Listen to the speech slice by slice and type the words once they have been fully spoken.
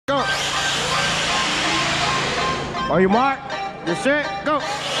On your mark, get set, go.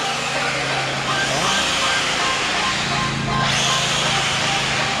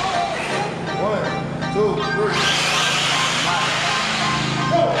 1, 2, 3.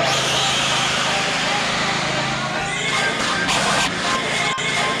 Go.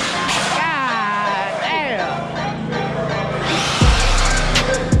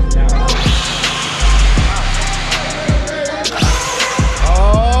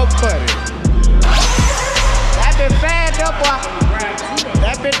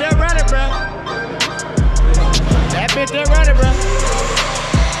 That bitch there running, bro. That bitch there running, bro.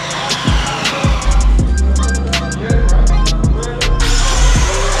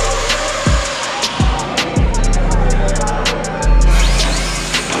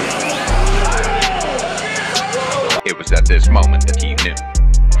 It was at this moment that he knew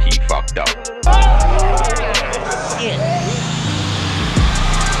he fucked up.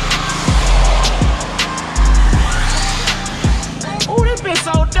 Oh, this bitch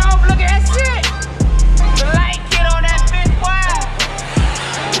so dope. Look at that shit. The light kit on that bitch, boy.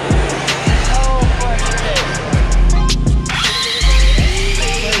 Oh, fuck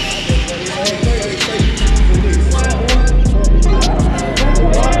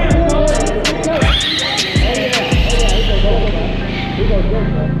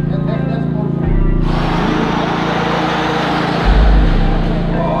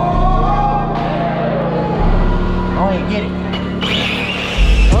Oh, you get it.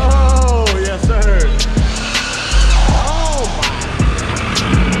 Oh, yes, sir. Oh, my.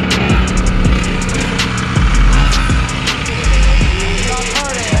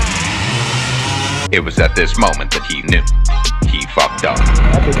 It was at this moment that he knew he fucked up.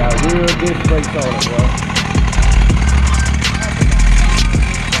 That bitch got real good brakes on it, bro.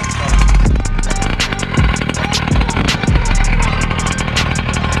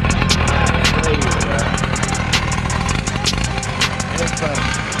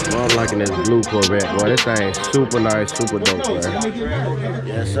 I'm liking this blue Corvette, boy. This thing super nice, super dope, man.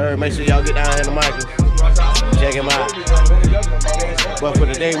 Yes, sir. Make sure y'all get down here in the market. Check him out. But for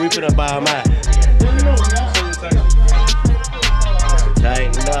today, we finna buy him out.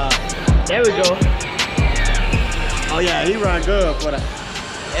 Tighten up. There we go. Oh yeah, he run good for that.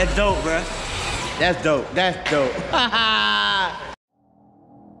 That's dope, bruh. That's dope. That's dope.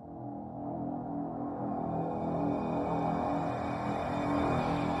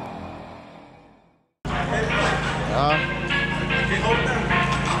 I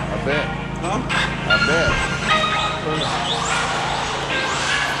bet. Huh? I bet.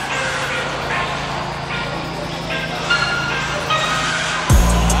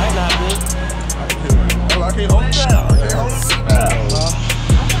 I not big. Oh, I can't hold it down. I can't hold it down.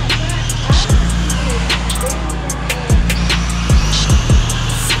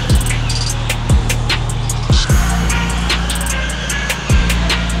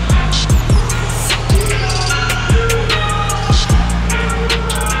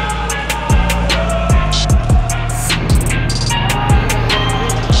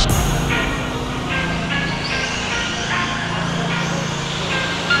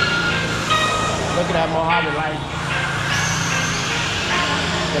 Look at that Mojave light.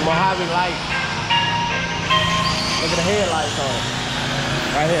 The Mojave light. Look at the headlights on it.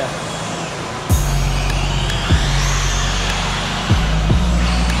 Right here.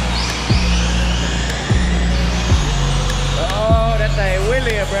 Oh, that thing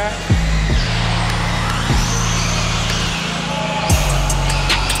willing, bruh.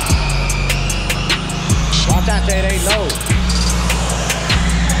 Watch out, there, they low.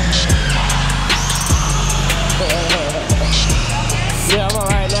 Yeah, I'm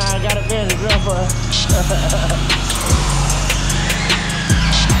alright now. I got a business real for it.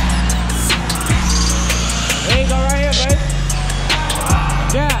 There you go right here, baby.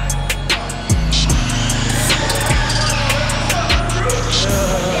 Yeah.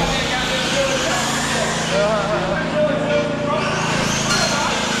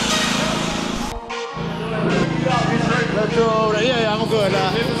 Yeah, I'm good now.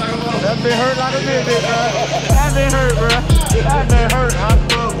 That been hurt like a bitch, bro. That been hurt, bro. That been hurt. I'm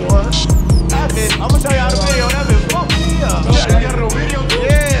fuck, boy. That been, I'm gonna show y'all the video. That been fucked me up. You got no video?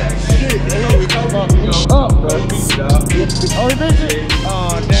 Yeah. Shit. That's what we talking about. Up, bro. Oh, he missed it?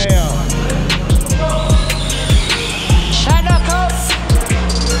 Oh, damn. Tighten up, coach.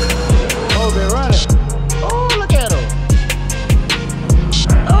 Oh, been running. Oh, look at him.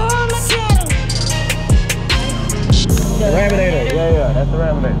 Oh, look at him. The Raminator. Yeah, that's the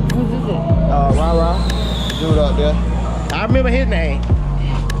Raminator. Who's this? Rah. Dude up there. I remember his name.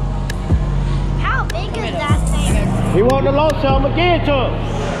 How big is that thing? He want the losi, I'ma give it to him.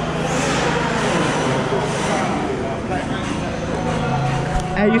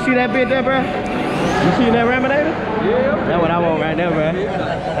 Hey, you see that bitch there, bro? You see that Raminator? Yeah. That's what I want right there, bro.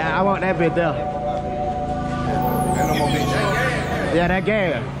 Yeah, I want that bitch there. Yeah, that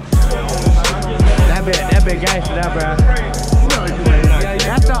gas. That big gangster there, bro.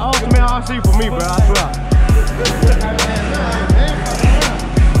 That's the ultimate RC for me, bro. I swear.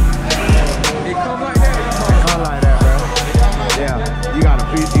 It come like that. It come like that, bro. Yeah, you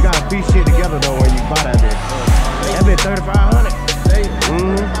gotta piece shit together though when you buy that bitch. That bitch 3,500.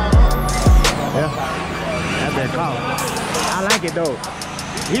 Yeah, that bitch cost. I like it though.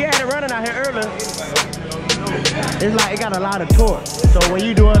 He had it running out here earlier. It's like it got a lot of torque. So when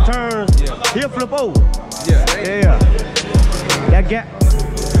you doing turns, he'll flip over. Yeah. That gap.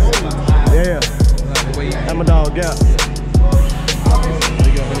 Yeah. That's my dog gap.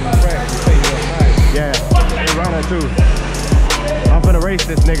 Yeah, he running too. I'm finna race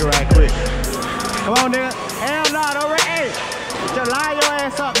this nigga right quick. Come on, nigga. Hell no, don't race. Hey, just line your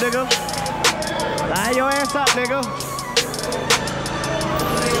ass up, nigga. Line your ass up, nigga.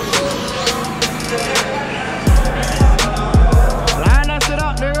 Line that shit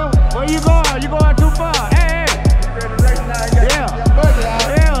up, nigga. Where you going? You going too far. Hey, hey. Yeah,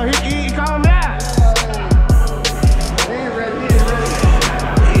 he called me out.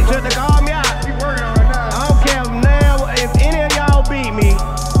 He took to call me out. I don't care now if any of y'all beat me.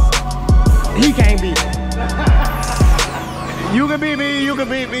 He can't beat me. You can beat me, you can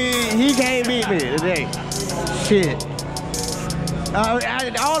beat me. He can't beat me today. Shit. All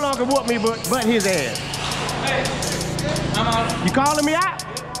on can whoop me but his ass. Hey, I'm out. You calling me out?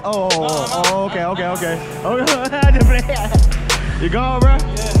 Oh, okay. You going, bro?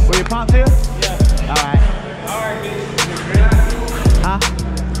 Yeah. Where your pops here? Yeah. Alright, bitch. huh?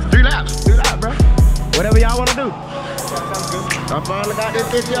 3 laps, bro. Whatever y'all wanna do. I finally got this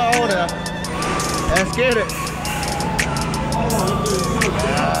bitch here on there. Let's get it.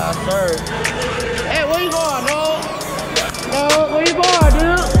 Yeah, sir. Hey, where you going, no? No, where you going,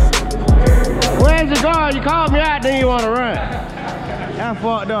 dude? Where's you going? You called me out, then you wanna run. That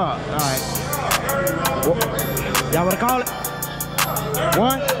fucked up. Alright. Y'all wanna call it?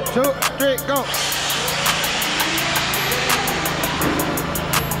 1, 2, 3, go.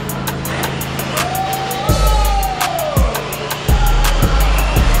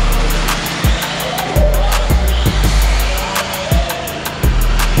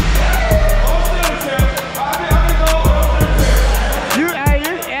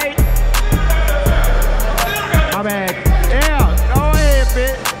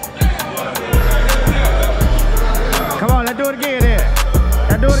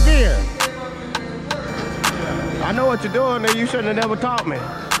 I know what you're doing, and you shouldn't have never taught me.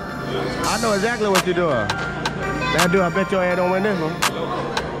 I know exactly what you're doing. That dude, I bet your ass don't win this one.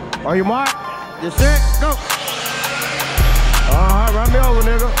 Are you marked? You set? Go. All right, run me over,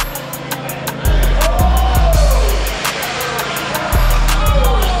 nigga.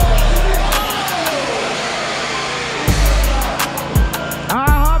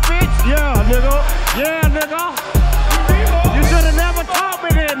 Bitch. Yeah, nigga. Yeah, nigga. You should have never taught me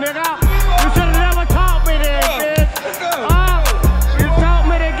this, nigga. You should have never taught me this, bitch. You taught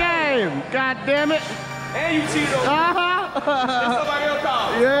me the game. God damn it. And you cheated on me. That's somebody else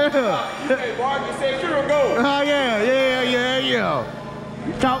taught. Yeah. You say, Mark, you say, sure, go. Yeah.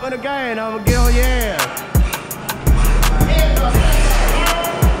 You taught me the game, I'm gonna get on your ass.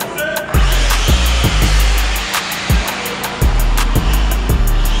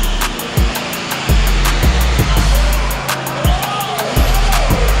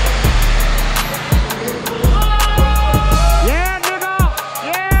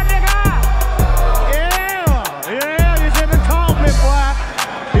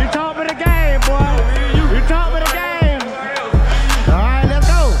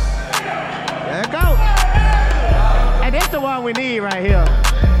 We need right here.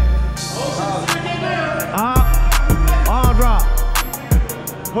 All drop.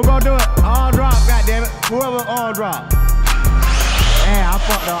 Who gonna do it? All drop, goddammit. Whoever all drop. Yeah, I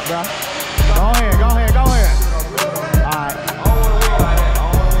fucked up, bro. Go ahead. Alright.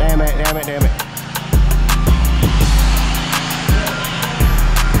 Damn it.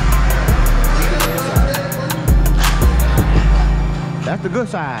 That's the good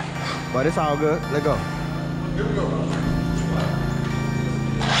side. But it's all good. Let's go. Here we go.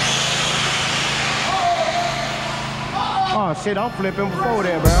 Oh shit, I'm flipping before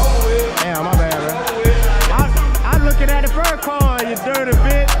that, bro. Damn, my bad, bro. I'm looking at the first car, you dirty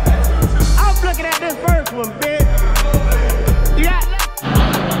bitch. I'm looking at this first one, bitch. You got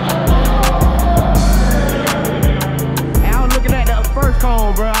I was looking at the first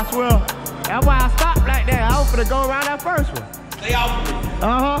cone, bro, I swear. That's why I stopped like that. I was finna go around that first one. Stay out.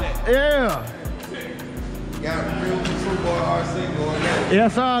 Yeah. Got real football RC going there.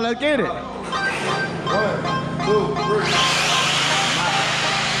 Yes, sir. Let's get it. 1, 2, 3.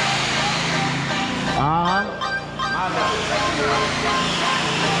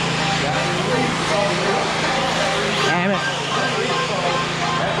 Damn it.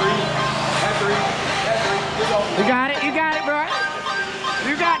 You got it, bro.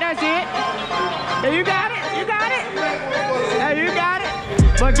 You got that shit. Hey, you got it. Hey, you got it.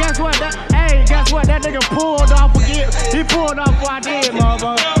 But guess what? Guess what? That nigga pulled off again. He pulled off what I did,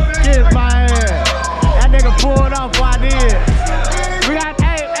 motherfucker. Kiss my ass. That nigga pulled off what I did. We got,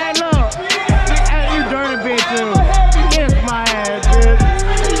 hey, look. Hey, you dirty bitch, too. Kiss my ass, bitch.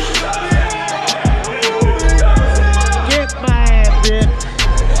 Kiss my ass, bitch.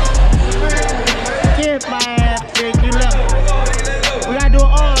 Kiss my ass, bitch. You look. We gotta do an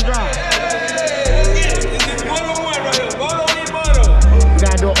arm drop. We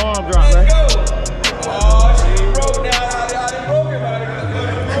gotta do an arm drop, man.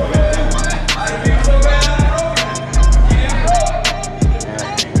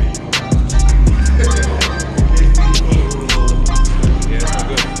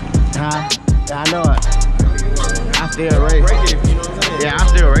 Yeah, I know it. I still race. Yeah, I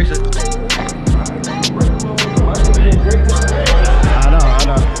still race it. I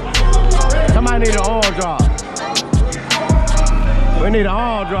know. Somebody need an arm drop. We need an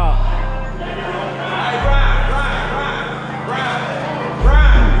arm drop.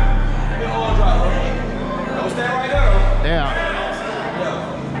 Stand right there. Yeah.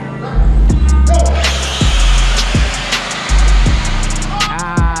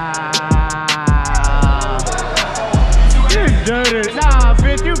 Dirty. Nah,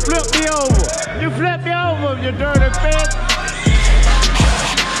 bitch, you flipped me over. You flipped me over, you dirty bitch.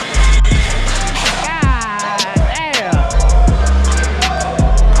 God damn.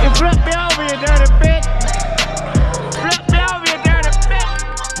 You flipped me over, you dirty bitch. Flip me over, you dirty bitch.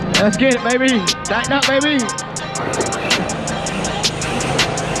 Let's get it, baby. Tighten up, baby.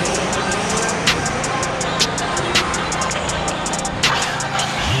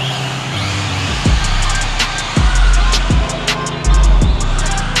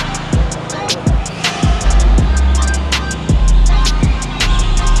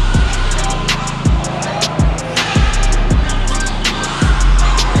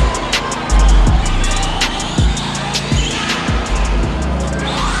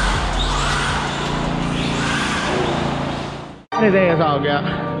 His ass off, yeah.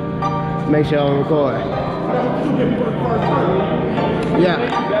 Make sure I'm recording. Yeah.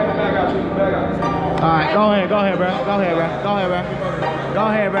 Alright, go ahead, bro. Go ahead, bro.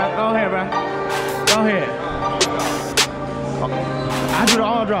 I do the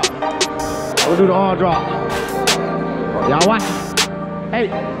arm drop. We'll do the arm drop. Y'all watch. Hey.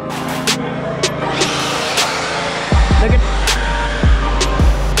 Look at.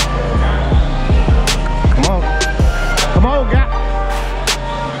 Come on, guy.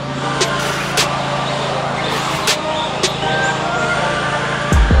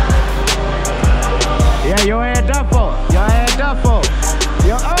 Yeah, your ass done for.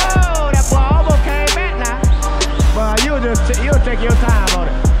 Oh, that boy almost came back now. But you'll take your time on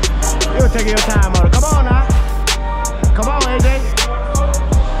it. Come on now. Come on, AJ.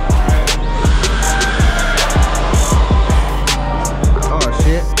 Oh,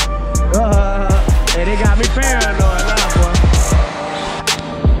 shit. Hey, they got me paranoid now, boy.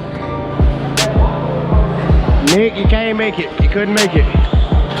 Nick, you can't make it. You couldn't make it.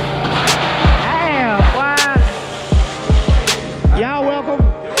 Damn, why? Y'all welcome.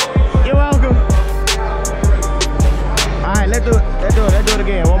 You're welcome. All right, let's do it. Let's do it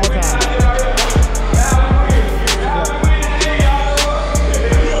again. One more time.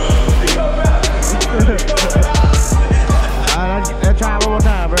 All right, let's try it one more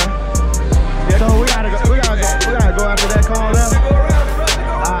time, bro. So we gotta go after that call now.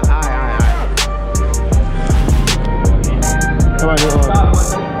 Alright. Come on, get on.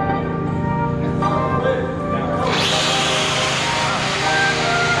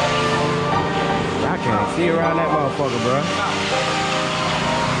 I can't see around that motherfucker, bro.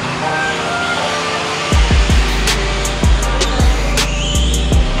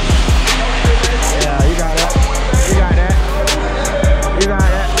 Yeah, you got that.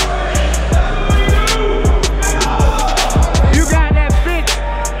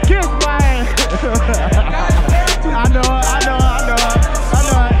 I know it.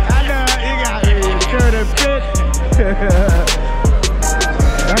 You got me. You sure the bitch.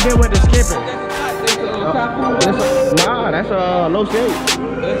 I did with the skipping. Nah, that's a low shade.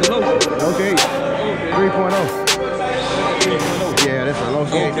 Low shade. 3.0. a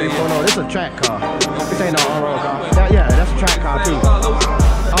losi 3.0. This is a track car. This ain't no on-road car. Yeah, that's a track car too.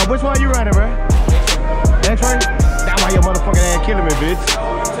 Which one you running, bro? X-ray? That's why your motherfucking ass killing me, bitch.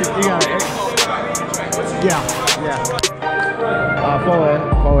 You got an X. Yeah.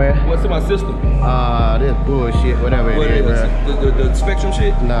 4S. What's in my system? This bullshit, whatever it is, bro. The Spectrum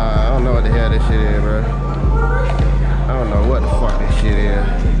shit? Nah, I don't know what the hell this shit is, bro. I don't know what the fuck this shit is.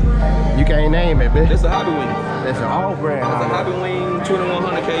 You can't name it, bitch. That's a Hobby Wing. That's an all-brand. That's a Hobby Wing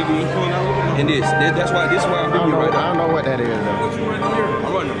 2100 kV. And that's why I'm doing it right now. I don't know what that is, though. What you running here?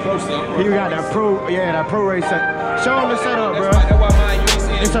 I'm running the Pro stuff. You got that Pro, that Pro race set. Show them the setup, bro. That's why mine you ain't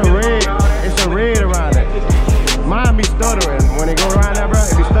seeing It's a red around it. Mine be stuttering. When it go around there, bro,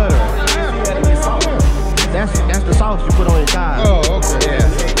 it be stuttering. That's the sauce you put on your tires. Oh, okay.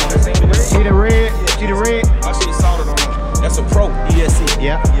 Yeah. See the red? See the red? I see soldered on them. That's a Pro ESC.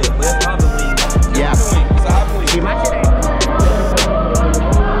 Yeah. Yeah, but that's Hobby Wing. Yeah. It's a Hobby Wing. See my shit ain't.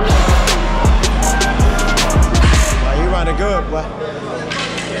 Well, you running good, boy.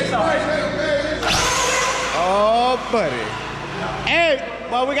 Oh, buddy. Hey,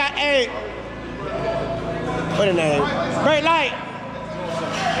 well, we got 8. What the name? Brake light.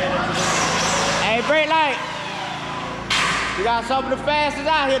 Hey, brake light. You got some of the fastest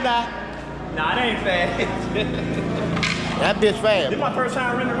out here now. Nah, it ain't fast. That bitch fast. This is my first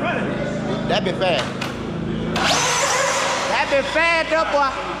time running. That bitch fast. That bitch fast up,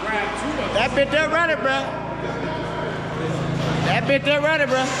 boy. That bitch there running, bro. That bitch there running,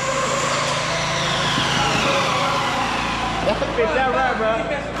 bro. That bitch there running, bro.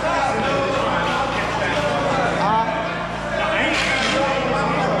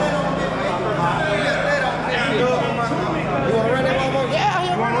 You wanna run that motherfucker? Yeah,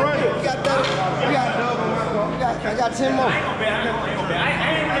 you wanna run it? You got double. I got 10 more. I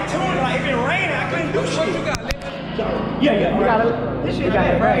ain't really tuned. Like, if it rained, I couldn't do shit. You got Yeah. You got it. This shit got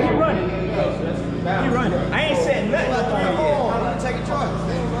it right. He running. I ain't said nothing. Take a choice.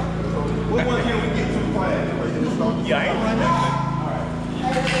 What one can we get to quiet? Yeah, I ain't running.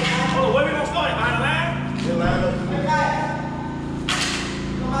 Hold on, where we gonna start? Out of line?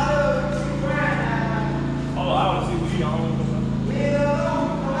 Oh, I wanna see what you on.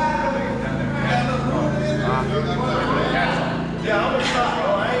 Yeah, I'm gonna stop, bro.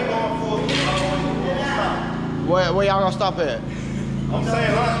 I ain't going for it. Where y'all gonna stop at? I'm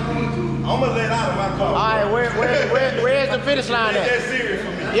saying, I'm gonna let out of my car. All right, where's the finish line It's at? that serious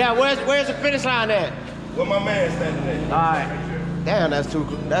for me. Yeah, where's the finish line at? Where my man standing at? All right. Damn, that's too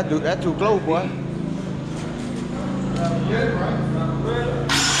close, boy.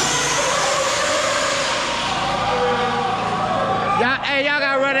 Y'all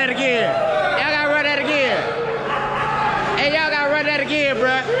gotta run that again. Y'all gotta run that again. Hey, y'all gotta run that again,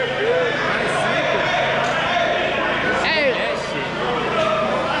 bruh. Hey.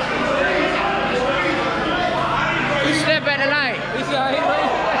 You slip at the light. You see how he went?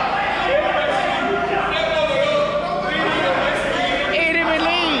 He didn't even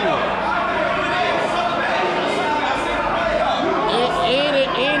leave. He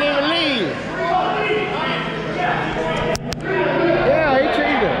didn't even leave. Yeah, he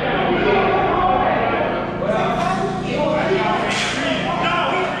cheated.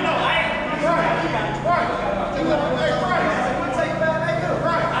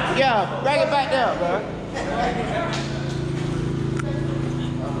 Yeah, bring it back down, bro.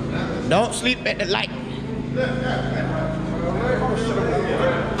 Don't sleep at the light. I'm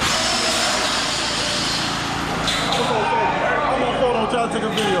gonna phone on trying to take a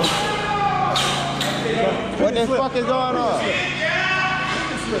video. What the fuck is going on?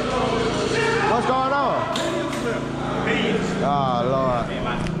 What's going on? Oh, Lord.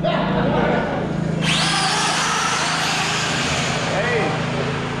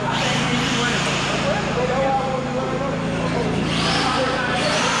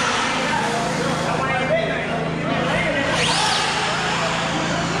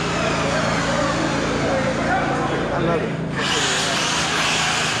 I love it.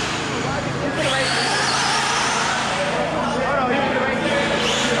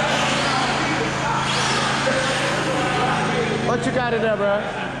 What you got in there, bro?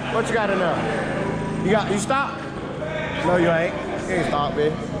 What you got in there? You stop? No, you ain't. You ain't stop,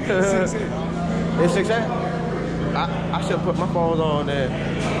 bitch. It's 6A? I should put my phones on there.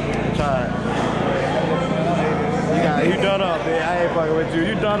 Try it. You done up, man. I ain't fucking with you.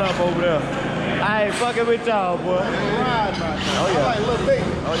 You done up over there. I ain't fucking with y'all, boy. Ride, man. Oh, yeah. I like little baby.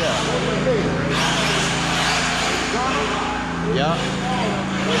 Oh, yeah. Little baby. Yeah.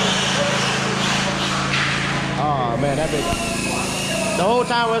 Oh, man, that bitch. The whole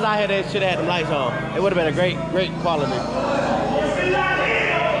time was out here, that shit had them lights on. It would have been a great quality.